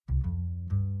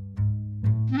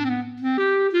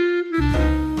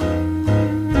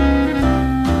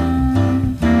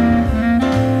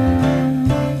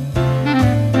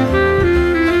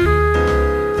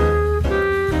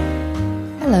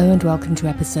welcome to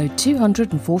episode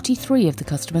 243 of the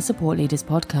Customer Support Leaders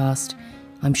podcast.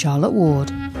 I'm Charlotte Ward.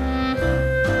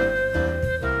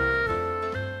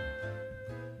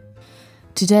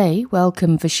 Today,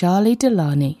 welcome Vaishali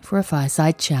Dalani for a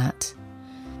fireside chat.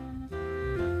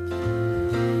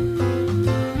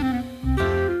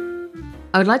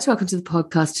 I would like to welcome to the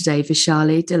podcast today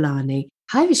Vaishali Dalani.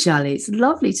 Hi Vaishali, it's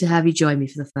lovely to have you join me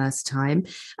for the first time.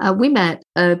 We met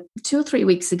 2 or 3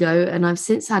 weeks ago and I've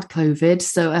since had COVID,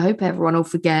 so I hope everyone will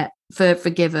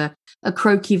forgive a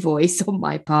croaky voice on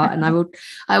my part, and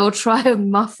I will try and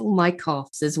muffle my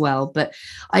coughs as well. But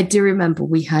I do remember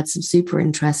we had some super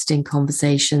interesting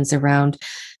conversations around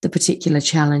the particular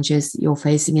challenges that you're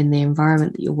facing in the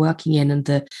environment that you're working in and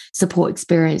the support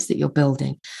experience that you're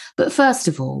building. But first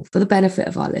of all, for the benefit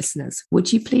of our listeners,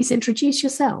 would you please introduce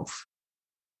yourself?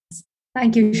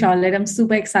 Thank you, Charlotte. I'm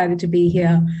super excited to be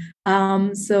here.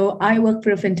 So I work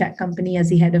for a fintech company as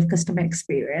the head of customer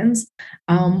experience.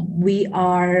 We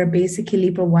are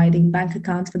basically providing bank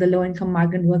accounts for the low-income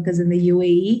migrant workers in the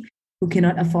UAE who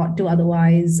cannot afford to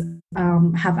otherwise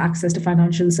have access to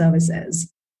financial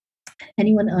services.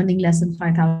 Anyone earning less than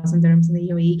 5,000 dirhams in the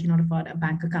UAE cannot afford a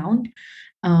bank account.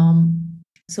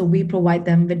 So we provide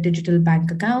them with digital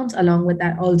bank accounts. Along with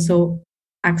that, also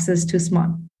access to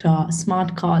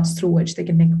smart cards through which they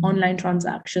can make online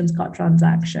transactions, card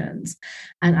transactions,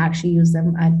 and actually use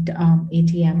them at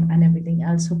ATM and everything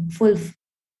else. So full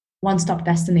one-stop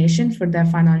destination for their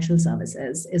financial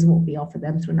services is what we offer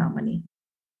them through Now Money.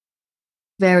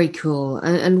 Very cool.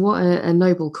 And what a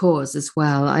noble cause as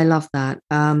well. I love that.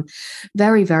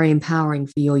 Very, very empowering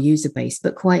for your user base,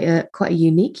 but quite a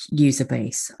unique user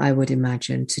base, I would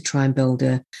imagine, to try and build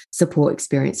a support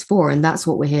experience for. And that's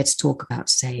what we're here to talk about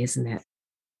today, isn't it?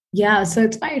 Yeah, so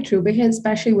it's very true because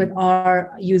especially with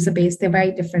our user base, they're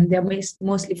very different. They're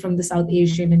mostly from the South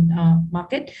Asian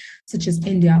market, such as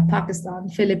India, Pakistan,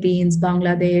 Philippines,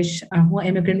 Bangladesh, who are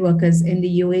immigrant workers in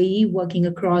the UAE working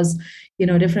across,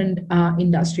 different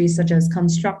industries such as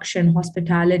construction,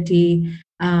 hospitality,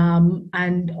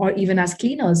 and or even as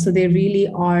cleaners. So they really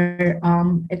are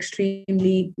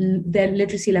their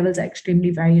literacy levels are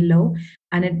extremely very low.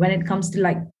 And when it comes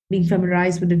to being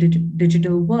familiarized with the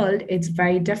digital world, it's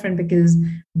very different because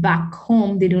back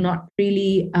home, they do not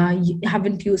really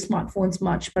haven't used smartphones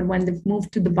much. But when they've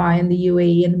moved to Dubai and the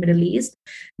UAE and the Middle East,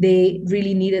 they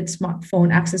really needed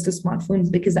access to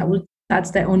smartphones because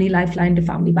that's their only lifeline to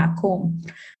family back home.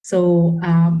 So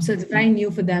it's very new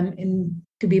for them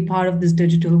to be part of this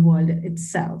digital world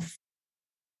itself.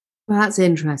 Well, that's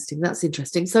interesting.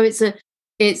 So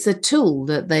it's a tool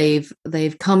that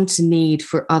they've come to need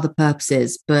for other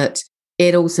purposes, but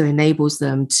it also enables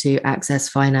them to access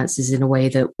finances in a way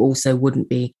that also wouldn't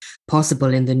be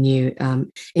possible in the new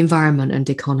environment and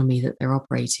economy that they're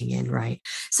operating in, right?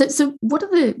 So what are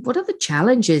the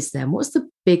challenges then? What's the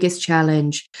biggest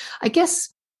challenge? I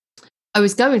guess I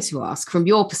was going to ask from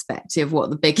your perspective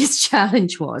what the biggest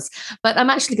challenge was, but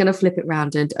I'm actually going to flip it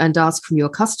around and ask from your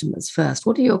customers first.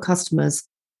 What are your customers'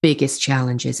 biggest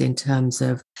challenges in terms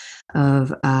of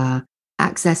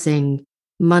accessing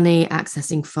money,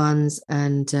 accessing funds?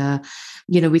 And,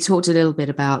 we talked a little bit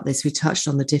about this. We touched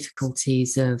on the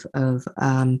difficulties of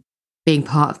being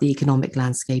part of the economic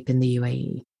landscape in the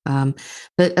UAE.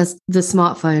 But as the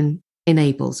smartphone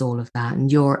enables all of that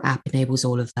and your app enables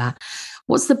all of that,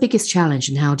 what's the biggest challenge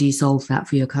and how do you solve that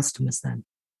for your customers then?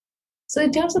 So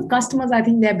in terms of customers, I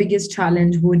think their biggest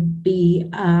challenge would be,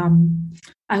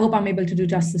 I hope I'm able to do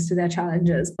justice to their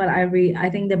challenges, but I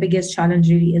think the biggest challenge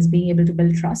really is being able to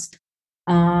build trust,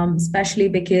 especially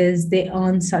because they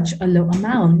earn such a low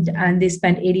amount and they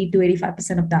spend 80 to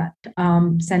 85% of that,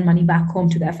 send money back home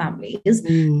to their families.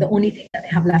 The only thing that they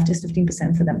have left is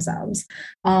 15% for themselves.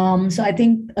 So I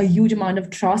think a huge amount of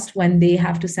trust when they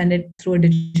have to send it through a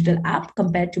digital app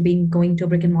compared to going to a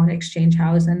brick and mortar exchange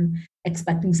house and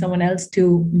expecting someone else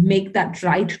to make that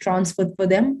right transfer for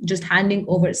them, just handing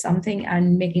over something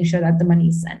and making sure that the money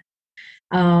is sent.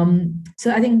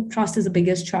 So I think trust is the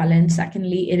biggest challenge.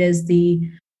 Secondly, it is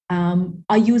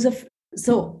our use of,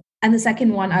 and the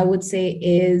second one I would say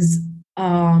is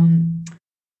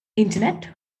internet.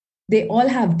 They all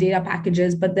have data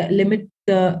packages, but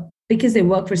because they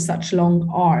work for such long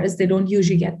hours, they don't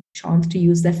usually get a chance to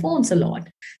use their phones a lot.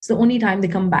 So the only time they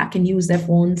come back and use their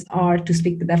phones are to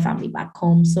speak to their family back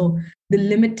home. So the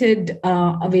limited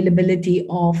availability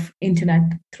of internet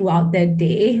throughout their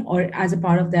day or as a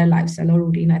part of their lifestyle or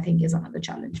routine, I think is another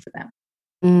challenge for them.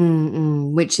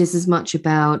 Which is as much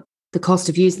about the cost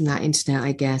of using that internet,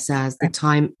 I guess, as the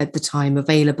time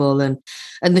available and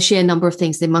the sheer number of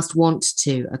things they must want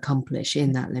to accomplish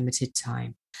in that limited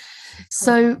time.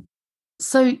 So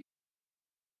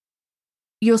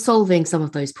you're solving some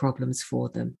of those problems for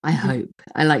them. I hope.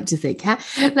 I like to think.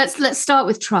 Let's start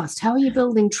with trust. How are you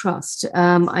building trust?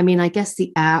 I mean, I guess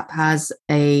the app has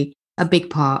a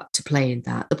big part to play in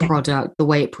that. The product, the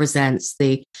way it presents,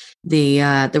 the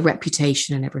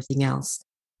reputation, and everything else.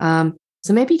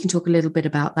 So maybe you can talk a little bit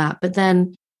about that. But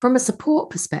then, from a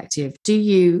support perspective, do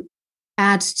you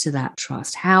add to that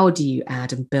trust? How do you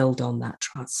add and build on that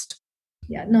trust?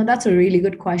 Yeah, no, that's a really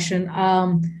good question.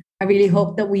 I really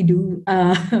hope that we do,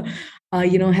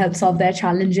 help solve their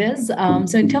challenges.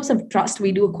 So in terms of trust,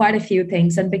 we do quite a few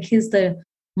things, and because the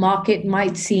market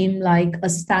might seem like a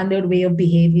standard way of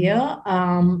behavioral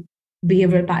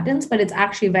patterns, but it's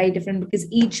actually very different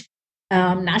because each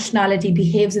nationality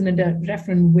behaves in a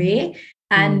different way,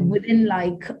 and within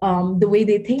the way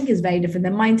they think is very different.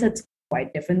 Their mindset's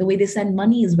quite different. The way they send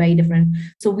money is very different.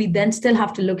 So we then still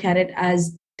have to look at it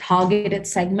as targeted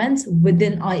segments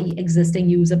within our existing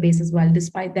user base as well,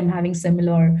 despite them having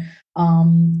similar,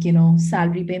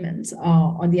 salary payments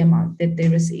on the amount that they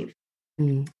receive.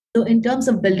 So in terms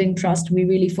of building trust, we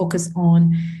really focus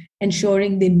on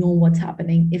ensuring they know what's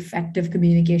happening. Effective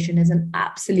communication is an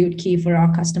absolute key for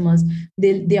our customers.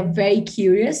 They are very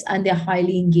curious and they're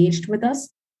highly engaged with us,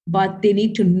 but they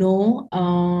need to know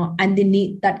and they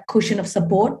need that cushion of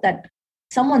support that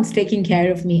someone's taking care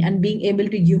of me, and being able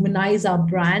to humanize our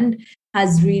brand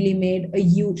has really made a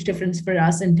huge difference for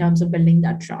us in terms of building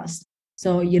that trust.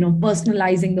 So,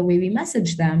 personalizing the way we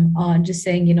message them, just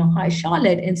saying, hi,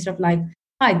 Charlotte, instead of like,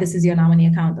 hi, this is your nominee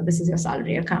account or this is your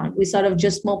salary account. We sort of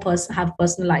just have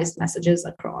personalized messages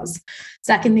across.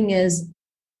 Second thing is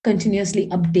continuously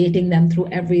updating them through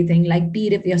everything. Like, be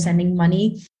it if you're sending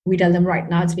money, we tell them right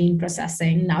now it's being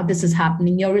processing. Now this is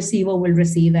happening. Your receiver will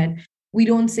receive it. We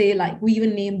don't say we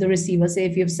even name the receiver. Say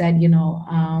if you've said,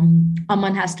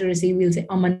 Aman has to receive, we'll say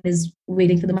Aman is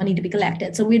waiting for the money to be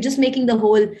collected. So we're just making the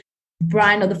whole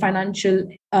brand or the financial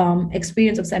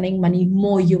experience of sending money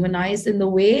more humanized in the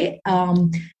way.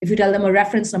 If you tell them a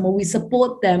reference number, we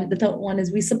support them. The third one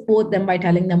is we support them by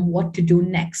telling them what to do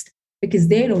next, because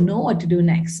they don't know what to do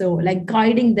next. So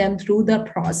guiding them through the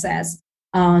process,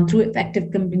 through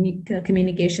effective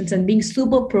communications and being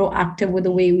super proactive with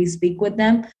the way we speak with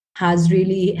them has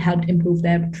really helped improve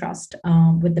their trust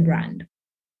with the brand.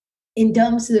 In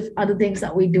terms of other things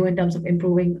that we do in terms of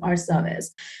improving our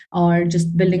service or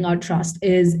just building our trust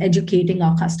is educating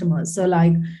our customers. So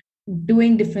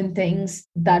doing different things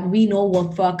that we know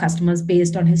work for our customers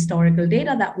based on historical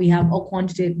data that we have, or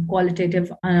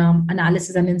qualitative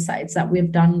analysis and insights that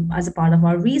we've done as a part of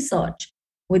our research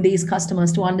with these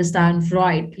customers to understand,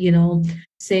 right,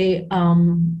 say,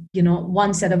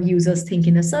 one set of users think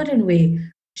in a certain way.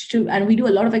 And we do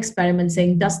a lot of experiments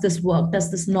saying, does this work?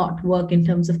 Does this not work in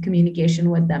terms of communication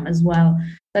with them as well?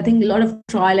 So I think a lot of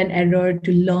trial and error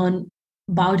to learn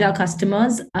about our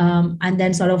customers. And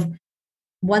then sort of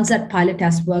once that pilot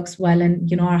test works well and,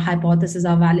 our hypotheses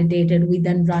are validated, we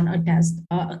then run a test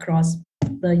across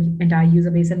the entire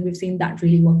user base. And we've seen that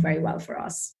really work very well for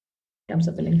us in terms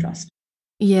of building trust.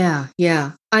 Yeah.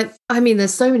 I mean,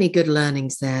 there's so many good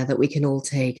learnings there that we can all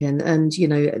take. And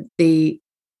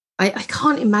I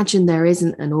can't imagine there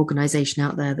isn't an organization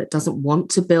out there that doesn't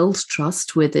want to build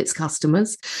trust with its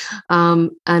customers,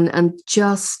 and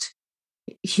just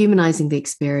humanizing the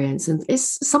experience. And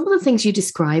some of the things you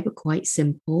describe are quite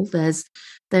simple.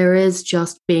 There is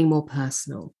just being more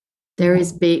personal. There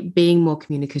is being more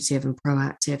communicative and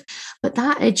proactive. But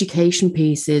that education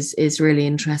piece is really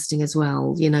interesting as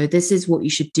well. This is what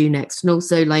you should do next. And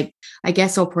also, I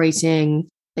guess operating,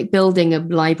 building a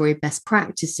library of best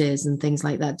practices and things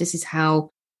like that. This is how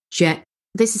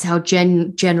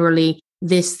generally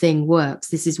this thing works.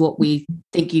 This is what we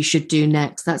think you should do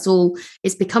next. That's all.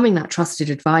 It's becoming that trusted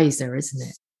advisor, isn't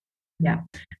it? Yeah.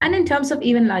 And in terms of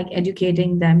even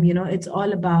educating them, it's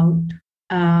all about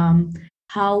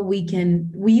how we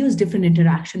use different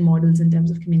interaction models in terms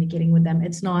of communicating with them.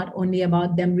 It's not only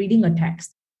about them reading a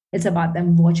text. It's about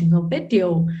them watching a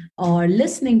video or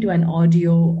listening to an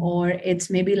audio, or it's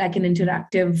maybe an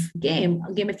interactive game,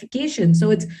 a gamification.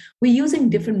 So we're using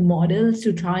different models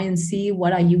to try and see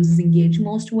what our users engage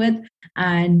most with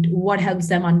and what helps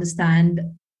them understand,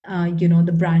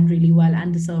 the brand really well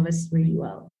and the service really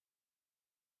well.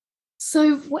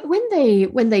 So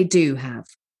when they do have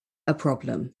a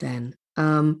problem, then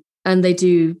and they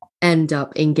do end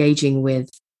up engaging with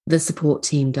the support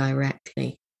team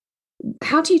directly,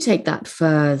 how do you take that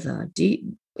further?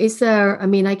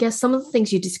 I guess some of the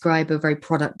things you describe are very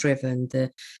product driven,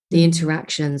 the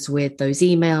interactions with those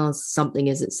emails, something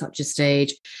is at such a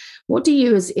stage. What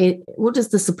does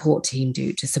the support team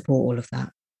do to support all of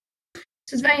that?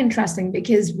 So it's very interesting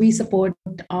because we support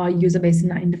our user base in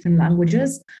 9 different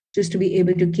languages just to be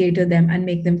able to cater them and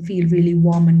make them feel really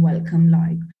warm and welcome.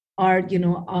 Like our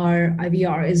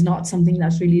IVR is not something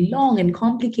that's really long and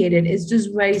complicated. It's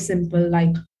just very simple,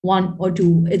 like one or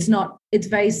two. It's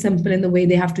very simple in the way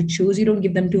they have to choose. You don't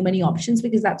give them too many options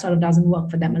because that sort of doesn't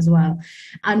work for them as well.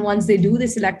 And once they do, they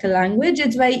select a language,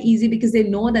 it's very easy because they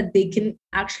know that they can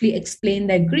actually explain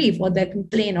their grief or their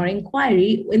complaint or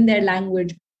inquiry in their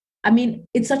language. I mean,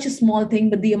 it's such a small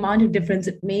thing, but the amount of difference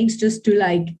it makes just to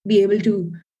like be able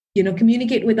to,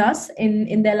 communicate with us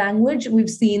in their language. We've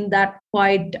seen that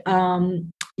quite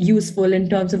useful in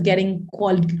terms of getting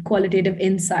qualitative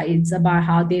insights about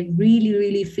how they really,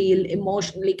 really feel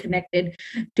emotionally connected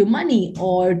to money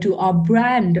or to our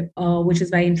brand, which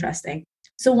is very interesting.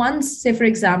 So once, say, for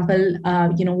example,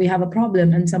 we have a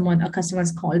problem and a customer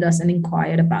has called us and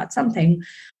inquired about something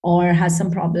or has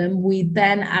some problem, we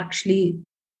then actually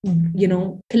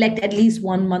collect at least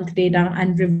 1 month data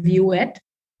and review it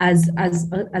as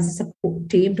a support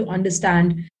team to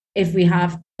understand if we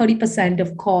have 30%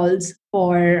 of calls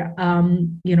for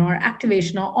our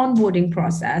activation or onboarding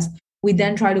process. We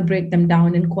then try to break them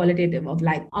down in qualitative of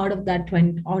like out of that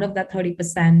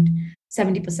 30%,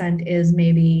 70% is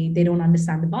maybe they don't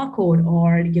understand the barcode,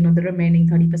 or the remaining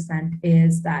 30%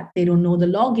 is that they don't know the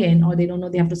login or they don't know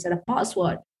they have to set a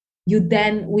password. We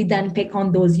then pick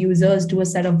on those users, do a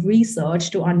set of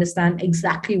research to understand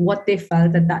exactly what they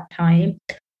felt at that time.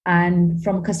 And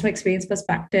from a customer experience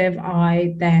perspective,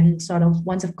 I then sort of,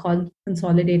 once I've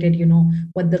consolidated,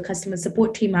 what the customer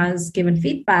support team has given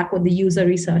feedback, what the user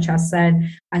research has said,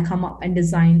 I come up and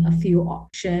design a few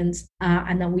options,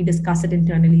 and then we discuss it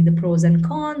internally, the pros and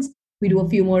cons. We do a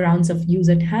few more rounds of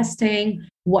user testing.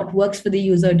 What works for the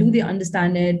user? Do they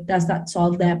understand it? Does that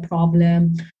solve their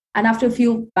problem? And after a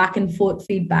few back and forth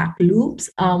feedback loops,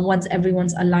 once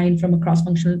everyone's aligned from a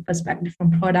cross-functional perspective,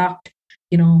 from product,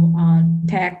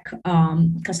 tech,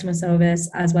 customer service,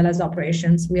 as well as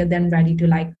operations, we are then ready to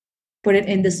like put it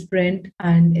in the sprint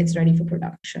and it's ready for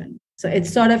production. So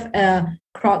it's sort of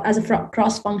as a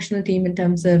cross-functional team in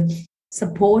terms of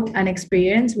support and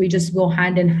experience. We just go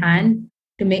hand in hand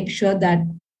to make sure that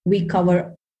we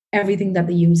cover everything that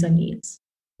the user needs.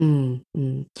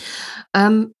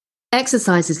 Mm-hmm.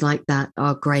 Exercises like that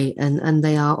are great, and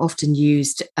they are often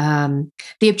used. The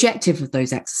objective of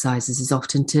those exercises is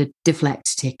often to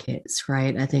deflect tickets,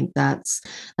 right? I think that's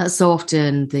so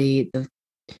often the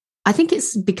I think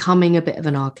it's becoming a bit of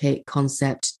an archaic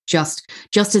concept, just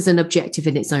as an objective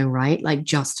in its own right, like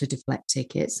just to deflect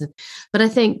tickets. But I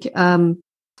think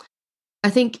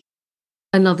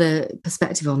another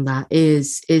perspective on that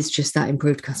is just that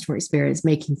improved customer experience,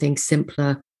 making things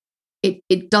simpler.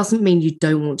 It doesn't mean you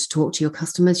don't want to talk to your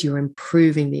customers. You're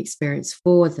improving the experience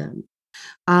for them.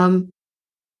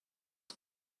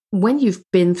 When you've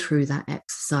been through that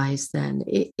exercise, then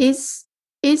is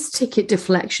ticket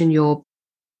deflection your,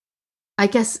 I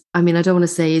guess, I mean, I don't want to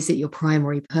say is it your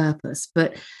primary purpose,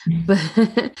 but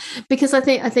because I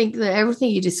think that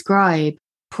everything you describe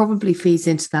probably feeds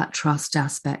into that trust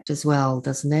aspect as well,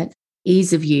 doesn't it?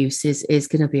 Ease of use is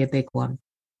going to be a big one.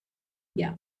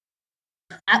 Yeah.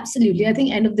 Absolutely. I think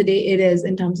end of the day, it is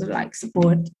in terms of like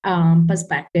support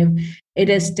perspective, it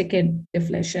is ticket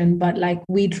deflation, but like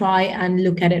we try and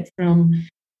look at it from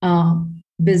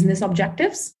business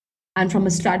objectives and from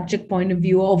a strategic point of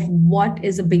view of what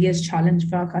is the biggest challenge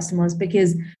for our customers,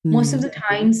 because most of the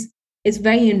times it's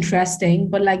very interesting,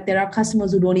 but like there are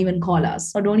customers who don't even call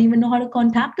us or don't even know how to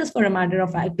contact us, for a matter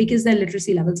of fact, because their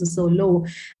literacy levels are so low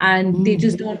and they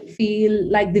just don't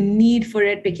feel like the need for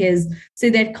it because, say,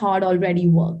 their card already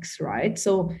works, right?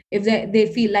 So if they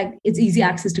feel like it's easy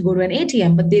access to go to an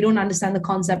ATM, but they don't understand the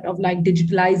concept of like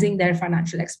digitalizing their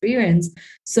financial experience,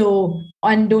 so,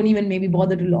 and don't even maybe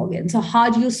bother to log in. So how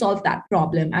do you solve that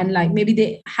problem? And like maybe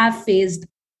they have faced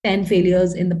 10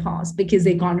 failures in the past because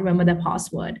they can't remember their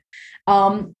password.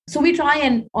 So we try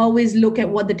and always look at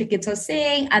what the tickets are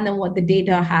saying and then what the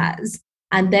data has,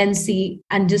 and then see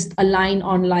and just align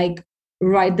on like,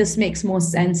 right, this makes more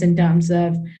sense in terms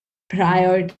of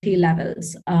priority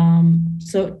levels.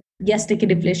 So yes, ticket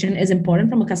deflation is important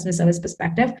from a customer service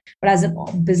perspective, but as a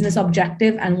business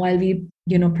objective, and while we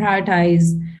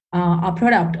prioritize our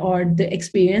product or the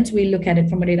experience, we look at it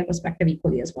from a data perspective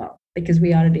equally as well, because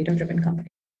we are a data-driven company.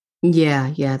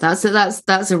 Yeah, that's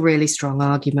a really strong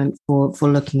argument for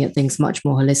looking at things much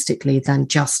more holistically than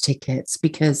just tickets,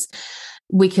 because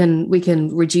we can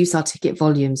reduce our ticket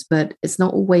volumes, but it's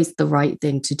not always the right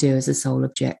thing to do as a sole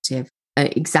objective.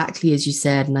 Exactly as you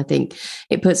said, and I think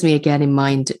it puts me again in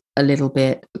mind a little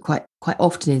bit, quite quite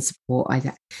often in support,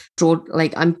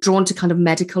 I'm drawn to kind of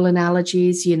medical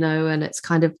analogies, and it's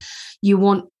kind of, you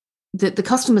want the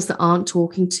customers that aren't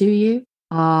talking to you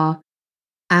are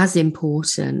as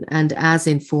important and as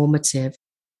informative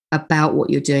about what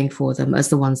you're doing for them as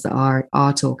the ones that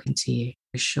are talking to you,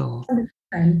 for sure.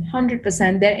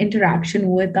 100%. Their interaction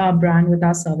with our brand, with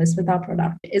our service, with our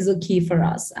product is a key for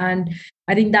us. And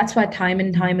I think that's why time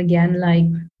and time again, like,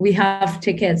 we have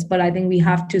tickets, but I think we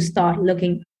have to start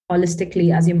looking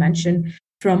holistically, as you mentioned,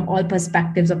 from all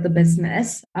perspectives of the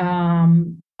business,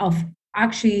 of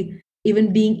actually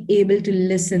even being able to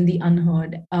listen the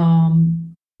unheard,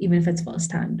 even if it's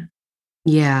firsthand.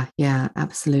 Yeah,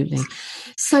 absolutely.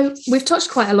 So we've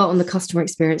touched quite a lot on the customer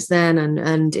experience then,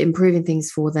 and improving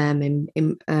things for them,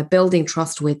 in building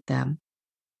trust with them.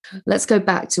 Let's go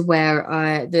back to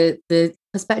where the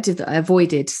perspective that I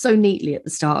avoided so neatly at the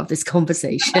start of this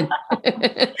conversation,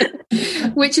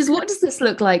 which is, what does this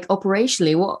look like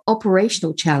operationally? What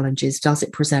operational challenges does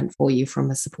it present for you from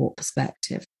a support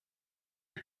perspective?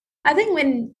 I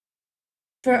think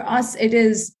for us, it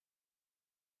is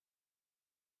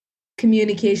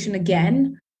communication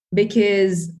again,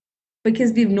 because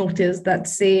we've noticed that,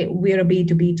 say, we're a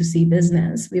B2B2C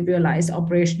business, we've realized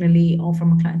operationally, or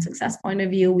from a client success point of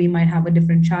view, we might have a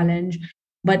different challenge.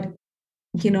 But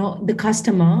the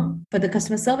customer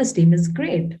service team is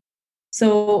great.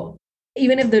 So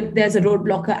even if there's a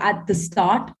roadblocker at the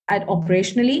start,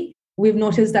 operationally, we've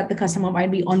noticed that the customer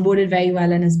might be onboarded very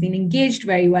well and has been engaged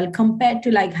very well, compared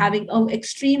to like having an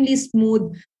extremely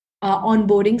smooth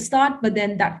onboarding start, but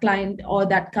then that client or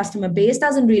that customer base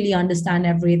doesn't really understand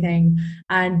everything,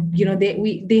 and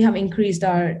they have increased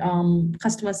our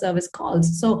customer service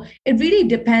calls. So it really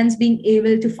depends, being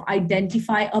able to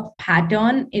identify a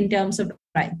pattern in terms of,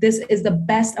 right, this is the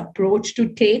best approach to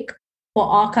take for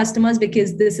our customers,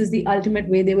 because this is the ultimate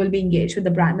way they will be engaged with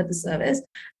the brand or the service.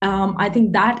 I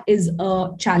think that is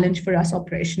a challenge for us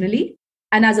operationally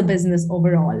and as a business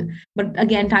overall. But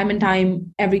again, time and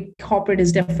time, every corporate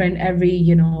is different, every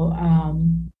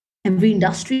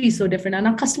industry is so different, and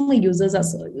our customer users are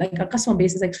so, like, our customer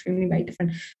base is extremely very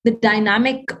different. The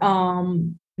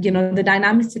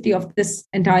dynamicity of this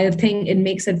entire thing, it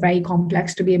makes it very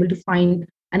complex to be able to find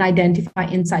and identify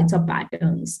insights or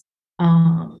patterns.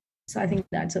 So I think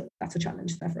that's a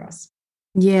challenge there for us.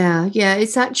 Yeah.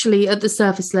 It's actually at the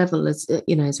surface level, as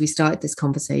we started this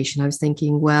conversation, I was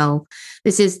thinking, well,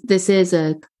 this is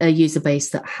a user base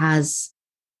that has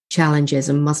challenges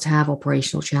and must have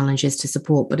operational challenges to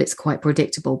support, but it's quite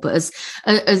predictable. But as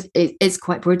it's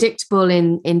quite predictable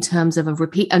in terms of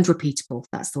repeatable.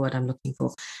 That's the word I'm looking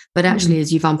for. But actually,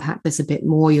 as you've unpacked this a bit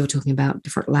more, you're talking about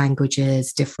different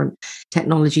languages, different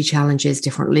technology challenges,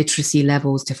 different literacy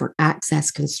levels, different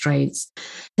access constraints.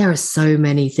 There are so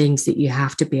many things that you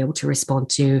have to be able to respond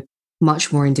to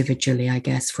much more individually, I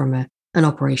guess, from an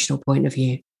operational point of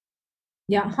view.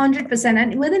 Yeah, 100%.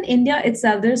 And within India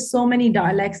itself, there's so many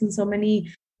dialects and so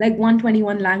many, like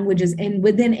 121 languages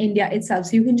within India itself.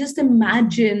 So you can just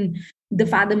imagine the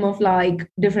fathom of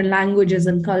like different languages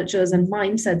and cultures and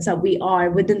mindsets that we are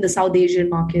within the South Asian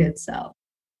market itself.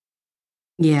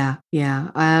 Yeah.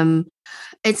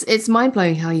 It's mind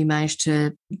blowing how you managed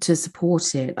to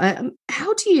support it.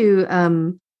 How do you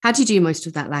do most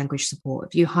of that language support?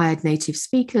 Have you hired native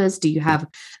speakers? Have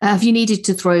you needed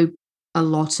to throw a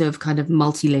lot of kind of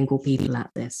multilingual people at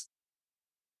this?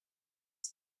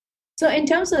 So in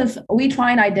terms of, we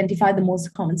try and identify the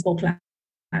most common spoken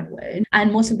language,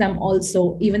 and most of them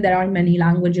also, even there are many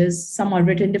languages, some are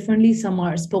written differently, some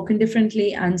are spoken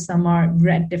differently, and some are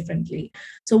read differently.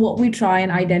 So what we try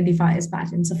and identify is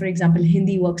patterns. So for example,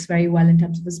 Hindi works very well in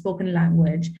terms of the spoken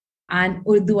language, and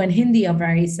Urdu and Hindi are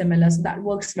very similar, so that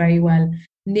works very well.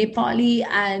 Nepali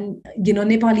and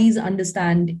Nepalis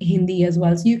understand Hindi as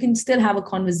well, so you can still have a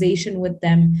conversation with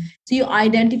them. So you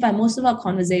identify, most of our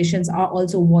conversations are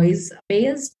also voice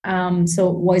based,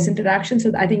 so voice interaction.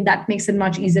 So I think that makes it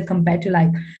much easier compared to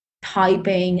like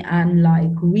typing and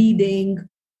like reading,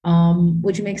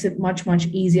 which makes it much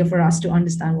easier for us to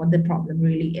understand what the problem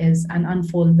really is and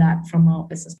unfold that from a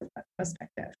business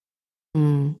perspective.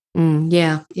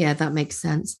 Yeah, that makes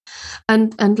sense.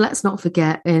 And let's not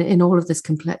forget, in all of this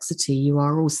complexity, you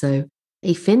are also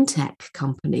a fintech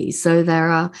company. So there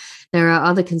are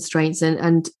other constraints,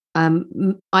 and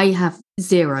I have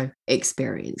zero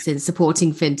experience in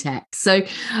supporting fintech. So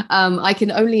I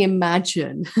can only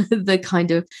imagine the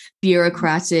kind of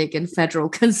bureaucratic and federal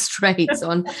constraints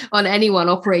on anyone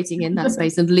operating in that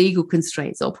space, and legal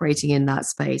constraints operating in that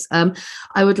space.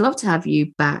 I would love to have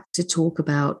you back to talk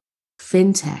about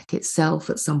fintech itself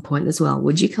at some point as well.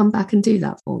 Would you come back and do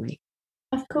that for me?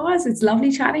 Of course. It's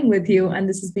lovely chatting with you. And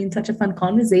this has been such a fun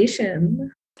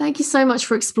conversation. Thank you so much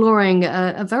for exploring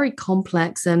a very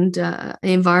complex and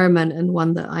environment, and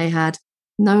one that I had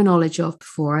no knowledge of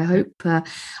before. I hope our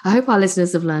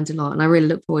listeners have learned a lot, and I really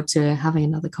look forward to having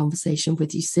another conversation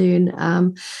with you soon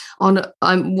on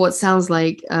what sounds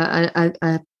like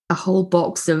a whole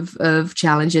box of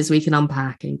challenges we can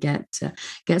unpack and get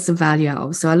some value out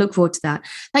of. So I look forward to that.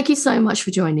 Thank you so much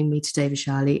for joining me today,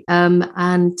 Vaishali.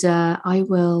 And I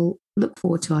will look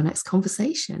forward to our next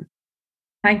conversation.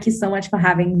 Thank you so much for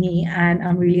having me. And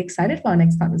I'm really excited for our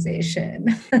next conversation.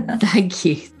 Thank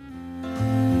you.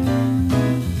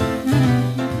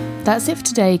 That's it for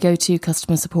today. Go to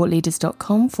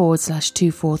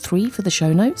customersupportleaders.com/243 for the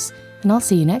show notes, and I'll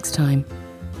see you next time.